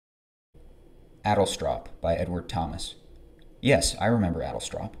Adlestrop by Edward Thomas. Yes, I remember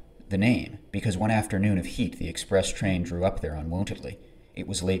Adlestrop. The name, because one afternoon of heat the express train drew up there unwontedly. It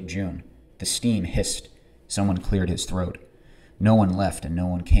was late June. The steam hissed. Someone cleared his throat. No one left and no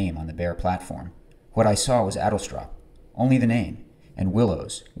one came on the bare platform. What I saw was Adlestrop. Only the name. And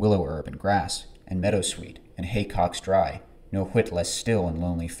willows, willow herb and grass, and meadowsweet, and haycocks dry, no whit less still and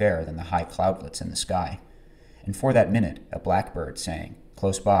lonely fair than the high cloudlets in the sky. And for that minute a blackbird sang,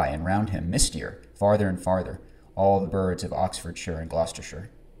 close by, and round him, mistier, farther and farther, all the birds of Oxfordshire and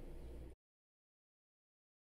Gloucestershire.